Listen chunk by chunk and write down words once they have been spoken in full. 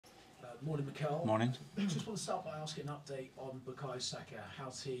Morning, Mikel. Morning. Just want to start by asking an update on Bukayo Saka.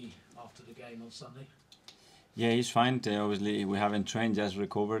 How's he after the game on Sunday? Yeah, he's fine. Obviously, we haven't trained, just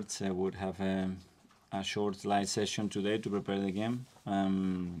recovered. Would have a short light session today to prepare the game,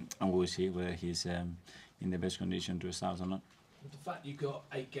 and we'll see whether he's in the best condition to start or not. With the fact you've got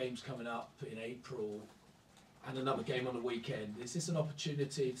 8 games coming up in April and another game on the weekend, is this an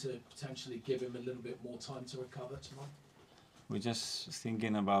opportunity to potentially give him a little bit more time to recover tomorrow? We're just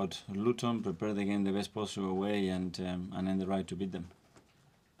thinking about Luton, prepare the game the best possible way, and then the right to beat them.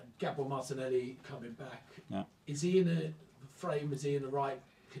 And Martinelli coming back. Yeah. Is he in a frame? Is he in the right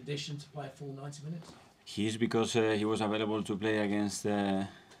condition to play a full 90 minutes? He is, because he was available to play against a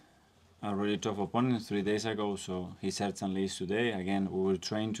really tough opponent 3 days ago, so he certainly is today. Again, we will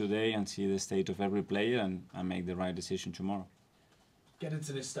train today and see the state of every player and make the right decision tomorrow. Getting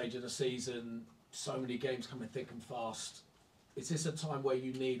to this stage of the season, so many games coming thick and fast. Is this a time where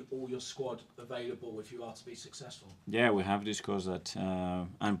you need all your squad available if you are to be successful? Yeah, we have discussed that.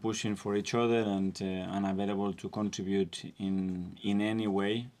 I'm pushing for each other and available to contribute in any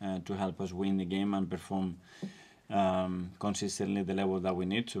way to help us win the game and perform consistently the level that we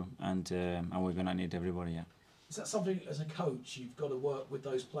need to, and we're gonna need everybody. Yeah. Is that something as a coach you've got to work with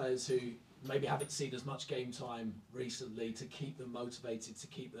those players who maybe haven't seen as much game time recently to keep them motivated, to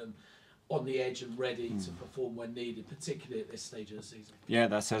keep them on the edge and ready to perform when needed, particularly at this stage of the season? Yeah,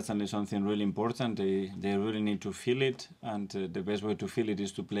 that's certainly something really important. They really need to feel it, and the best way to feel it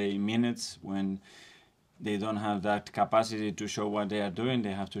is to play minutes when they don't have that capacity to show what they are doing.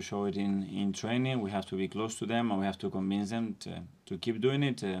 They have to show it in training. We have to be close to them, and we have to convince them to keep doing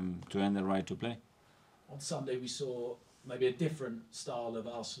it, to earn the right to play. On Sunday we saw maybe a different style of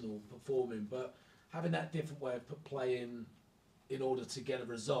Arsenal performing, but having that different way of playing in order to get a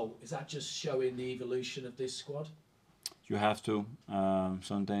result, is that just showing the evolution of this squad? You have to,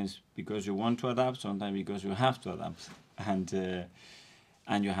 sometimes because you want to adapt, sometimes because you have to adapt, and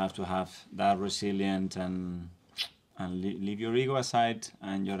you have to have that resilient and leave your ego aside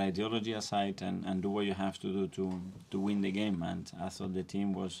and your ideology aside, and do what you have to do to win the game. And I thought the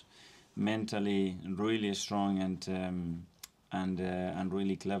team was mentally really strong and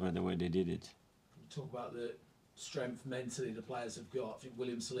really clever the way they did it. You talk about the strength mentally the players have got. I think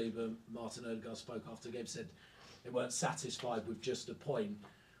William Saliba and Martinelli spoke after the game, said they weren't satisfied with just a point.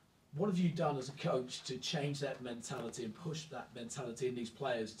 What have you done as a coach to change that mentality and push that mentality in these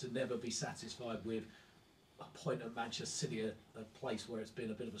players to never be satisfied with a point at Manchester City, a place where it's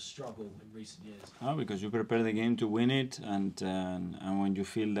been a bit of a struggle in recent years? Oh, because you prepare the game to win it, and when you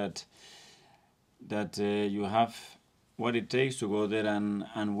feel that you have what it takes to go there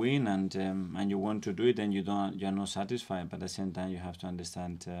and win, and you want to do it, and you're not satisfied, but at the same time you have to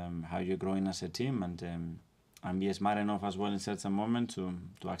understand how you're growing as a team, and be smart enough as well in certain moments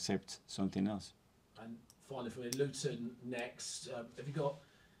to accept something else. And finally, for me, Luton next. Have you got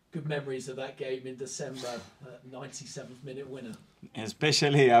good memories of that game in December, 97th minute winner?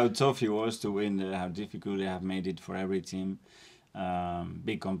 Especially how tough it was to win, how difficult they have made it for every team.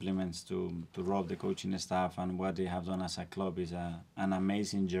 Big compliments to Rob, the coaching staff, and what they have done as a club is an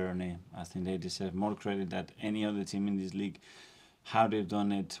amazing journey. I think they deserve more credit than any other team in this league. How they've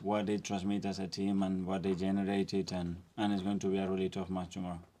done it, what they transmit as a team, and what they generated, and it's going to be a really tough match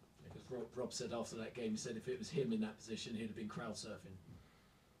tomorrow. Because Rob said after that game, he said if it was him in that position, he'd have been crowd surfing.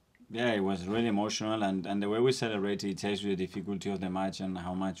 Yeah, it was really emotional, and the way we celebrated, it tells you the difficulty of the match and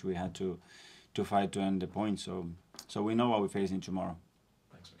how much we had to fight to earn the points. So we know what we're facing tomorrow.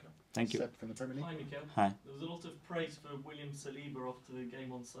 Thanks, Mikel. Thank you. Seb from the Premier League. Hi, Mikel. Hi. There was a lot of praise for William Saliba after the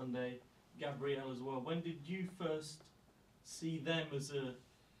game on Sunday, Gabriel as well. When did you first see them as a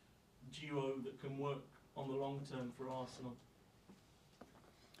duo that can work on the long term for Arsenal?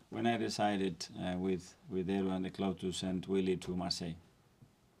 When I decided with Edu and the club to send Willy to Marseille.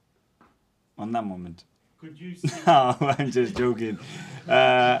 On that moment. Could you see? No, I'm just joking.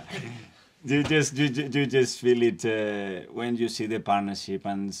 You just feel it when you see the partnership,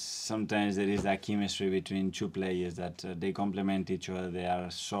 and sometimes there is that chemistry between two players that they complement each other. They are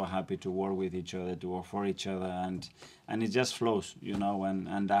so happy to work with each other, to work for each other, and it just flows, you know,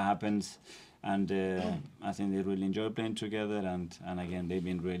 and that happens. And I think they really enjoy playing together, and again, they've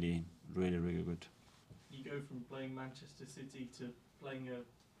been really good. You go from playing Manchester City to playing a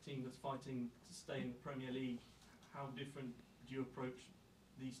team that's fighting to stay in the Premier League. How different do you approach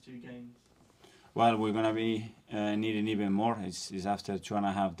these two games? Well, we're going to be needing even more. It's after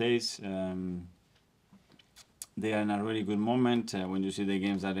 2.5 days. They are in a really good moment. When you see the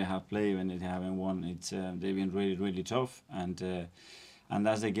games that they have played, when they haven't won, they've been really tough. And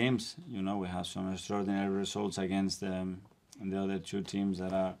that's the games. You know, we have some extraordinary results against the other two teams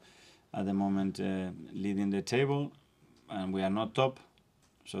that are at the moment leading the table, and we are not top.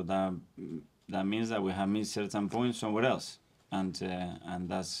 So that means that we have missed certain points somewhere else, and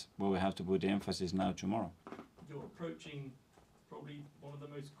that's where we have to put the emphasis now tomorrow. You're approaching probably one of the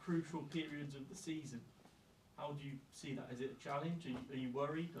most crucial periods of the season. How do you see that? Is it a challenge? Are you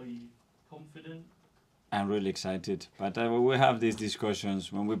worried? Are you confident? I'm really excited, but we have these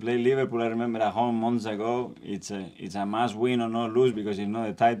discussions. When we play Liverpool, I remember at home months ago, it's a must win or not lose, because if not,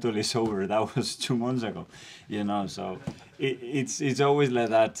 the title is over. That was 2 months ago, you know. So it's always like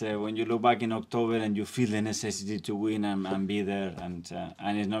that. When you look back in October and you feel the necessity to win and be there, and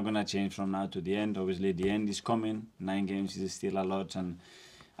it's not gonna change from now to the end. Obviously, the end is coming. 9 games is still a lot, and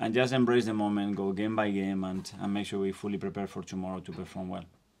just embrace the moment, go game by game, and make sure we fully prepare for tomorrow to perform well.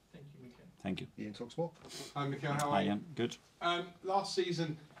 Thank you. Ian Talksport. Hi, Mikel. How are you? Ian, good. Last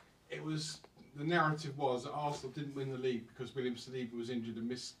season, the narrative was that Arsenal didn't win the league because William Saliba was injured and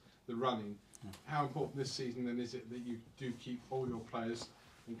missed the running. How important this season then is it that you do keep all your players,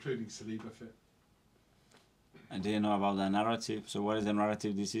 including Saliba, fit? I didn't know about the narrative. So what is the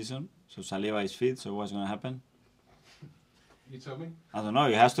narrative this season? So Saliba is fit. So what's going to happen? You tell me. I don't know.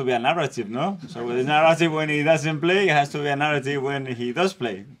 It has to be a narrative, no? So with the narrative when he doesn't play, it has to be a narrative when he does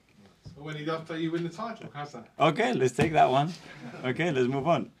play. When he does play, you win the title. How's that? Okay, let's take that one. Okay, let's move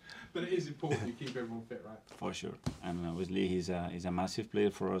on. But it is important you keep everyone fit, right? For sure. And obviously he's a massive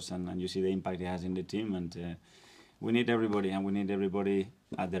player for us, and you see the impact he has in the team, and we need everybody, and we need everybody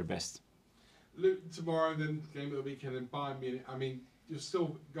at their best. Luton tomorrow, then game of the weekend, and Bayern Munich. I mean, you're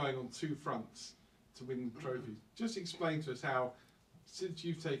still going on 2 fronts to win trophies. Just explain to us how, since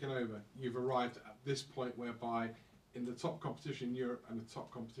you've taken over, you've arrived at this point whereby in the top competition in Europe and the top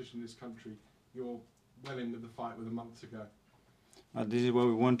competition in this country, you're well in with the fight with a month to go. But this is where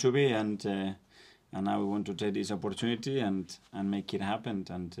we want to be, and now we want to take this opportunity and make it happen.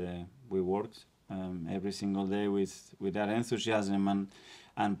 And we worked every single day with that enthusiasm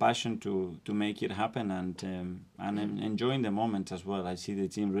and passion to make it happen, and enjoying the moment as well. I see the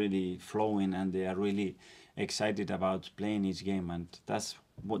team really flowing, and they are really excited about playing each game, and that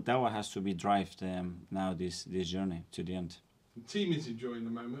what has to be drive now this journey to the end. The team is enjoying the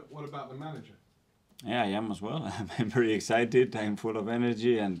moment. What about the manager? Yeah, I am as well. I'm very excited. I'm full of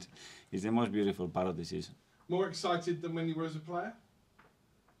energy, and it's the most beautiful part of the season. More excited than when you were as a player?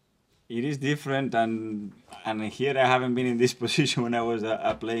 It is different, and here I haven't been in this position when I was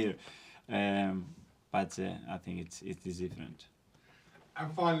a player, but I think it is different.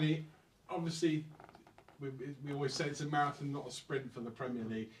 And finally, obviously, we always say it's a marathon, not a sprint for the Premier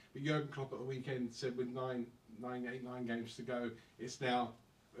League. But Jurgen Klopp at the weekend said with 9 games to go, it's now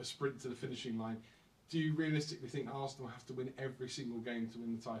a sprint to the finishing line. Do you realistically think Arsenal have to win every single game to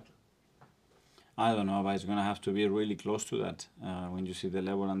win the title? I don't know, but it's going to have to be really close to that. When you see the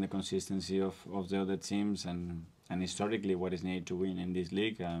level and the consistency of the other teams, and historically what is needed to win in this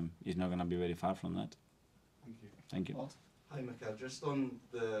league, it's not going to be very far from that. Thank you. Thank you. Hi Mikel, just on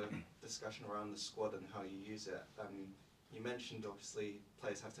the discussion around the squad and how you use it, you mentioned obviously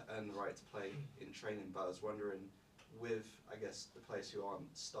players have to earn the right to play in training, but I was wondering, with I guess the players who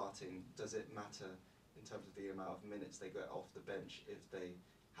aren't starting, does it matter in terms of the amount of minutes they get off the bench if they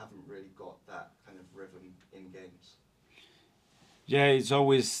haven't really got that kind of rhythm in games? Yeah, it's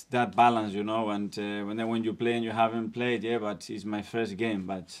always that balance, you know, and when you play and you haven't played, yeah, but it's my first game,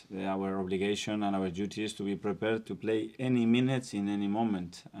 but our obligation and our duty is to be prepared to play any minutes in any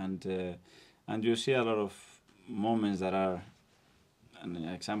moment, and you see a lot of moments that are an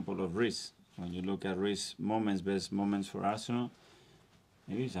example of Reece. When you look at Reece moments, best moments for Arsenal,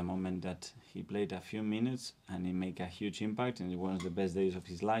 maybe it's a moment that he played a few minutes and he made a huge impact, and it was one of the best days of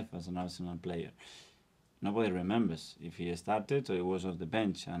his life as an Arsenal player. Nobody remembers if he started or he was off the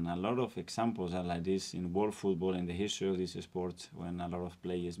bench, and a lot of examples are like this in world football, in the history of this sport, when a lot of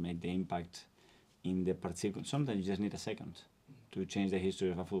players make the impact in the particular. Sometimes you just need a second to change the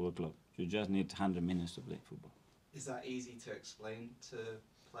history of a football club. You just need 100 minutes to play football. Is that easy to explain to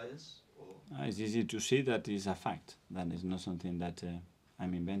players? Or? It's easy to see that it's a fact. That is not something that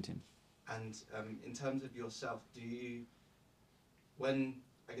I'm inventing. And in terms of yourself, do you, when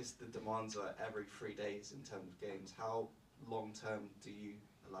I guess the demands are every 3 days in terms of games, how long term do you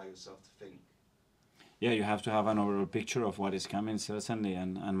allow yourself to think? Yeah, you have to have an overall picture of what is coming, certainly,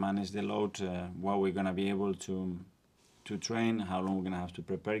 and manage the load, what we're going to be able to train, how long we're going to have to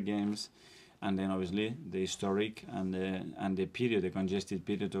prepare games, and then obviously the historic and the period, the congested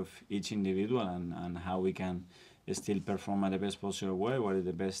period of each individual, and how we can still perform at the best possible way, what are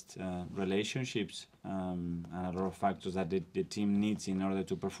the best relationships, and a lot of factors that the team needs in order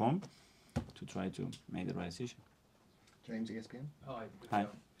to perform, to try to make the right decision. James, ESPN. Hi. Hi.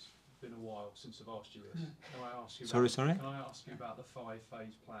 It's been while since I've asked you this. Can I ask you? Sorry, about, sorry? Can I ask you about the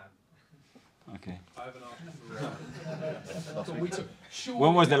 5-phase plan? Okay. I haven't asked you for a while.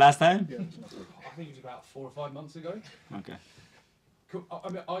 When was the last time? I think it was about 4 or 5 months ago. Okay. I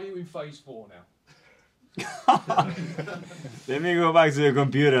mean, are you in phase 4 now? Let me go back to the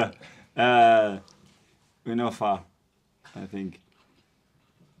computer. We're not far, I think.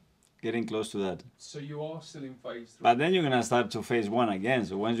 Getting close to that. So you are still in phase 3. But then you're going to start to phase 1 again.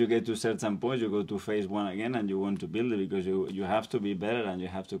 So once you get to certain points, you go to phase 1 again and you want to build it because you have to be better and you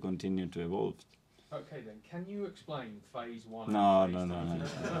have to continue to evolve. Okay then, can you explain phase 1? No.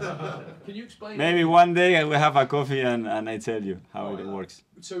 Can you explain? Maybe one day I will have a coffee and I tell you how it works.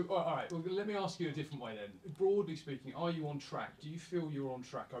 So, all right, well, let me ask you a different way then. Broadly speaking, are you on track? Do you feel you're on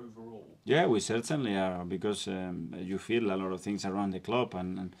track overall? Yeah, we certainly are because you feel a lot of things around the club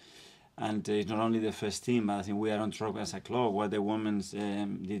and it's not only the first team, but I think we are on track as a club. What the women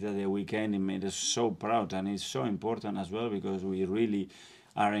did at the weekend, it made us so proud and it's so important as well because we really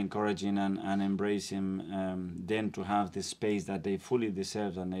are encouraging and embracing them to have the space that they fully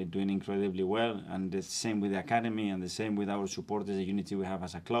deserve and they're doing incredibly well. And the same with the academy and the same with our supporters, the unity we have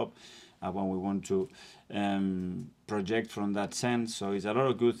as a club when we want to project from that sense. So it's a lot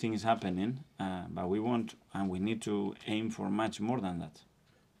of good things happening, but we want and we need to aim for much more than that.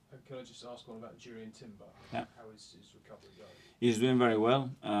 Can I just ask one about Julian Timber? Yeah. How is his recovery going? He's doing very well.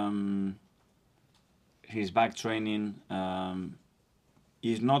 He's back training.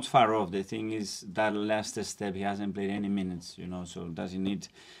 He's not far off. The thing is that last step, he hasn't played any minutes, so does he need,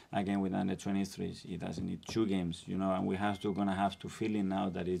 again with under 23s, he doesn't need 2 games, and we gonna have to feel in now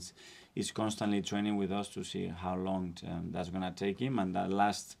that he's constantly training with us to see how long that's gonna take him, and that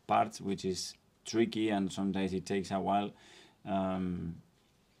last part, which is tricky and sometimes it takes a while,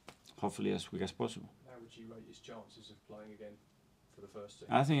 hopefully as quick as possible. How would you rate his chances of playing again for the first team?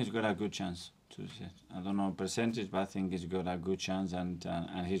 I think he's got a good chance. I don't know percentage, but I think he's got a good chance, and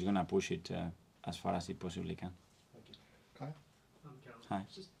he's gonna push it as far as he possibly can. Thank you. Okay. Hi.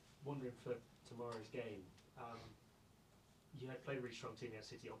 Just wondering for tomorrow's game, you had played a really strong team against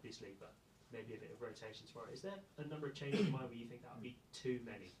City, obviously, but maybe a bit of rotation tomorrow. Is there a number of changes in mind where you think that would be too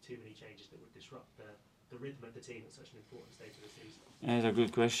many changes that would disrupt the rhythm of the team at such an important stage of the season? It's a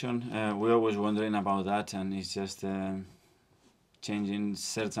good question. We're always wondering about that, and it's just changing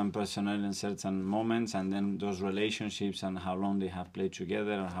certain personnel in certain moments, and then those relationships and how long they have played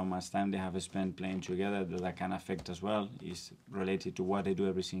together or how much time they have spent playing together, that can affect as well. It's related to what they do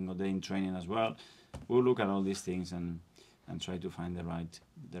every single day in training as well. We'll look at all these things and try to find the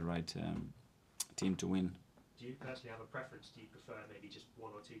right team to win. Do you personally have a preference? Do you prefer maybe just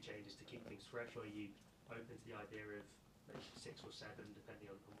 1 or 2 changes to keep things fresh, or are you open to the idea of maybe 6 or 7, depending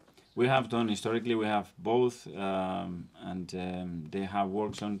on we have done historically. We have both, and they have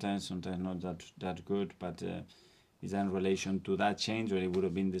worked sometimes not that good. But is that in relation to that change, or it would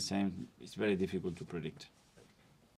have been the same? It's very difficult to predict.